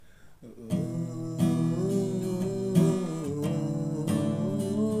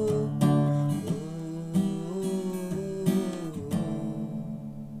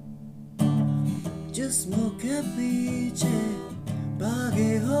जिस्मों के पीछे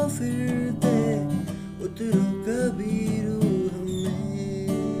भागे हो फिरते, उतरो कभी रूठ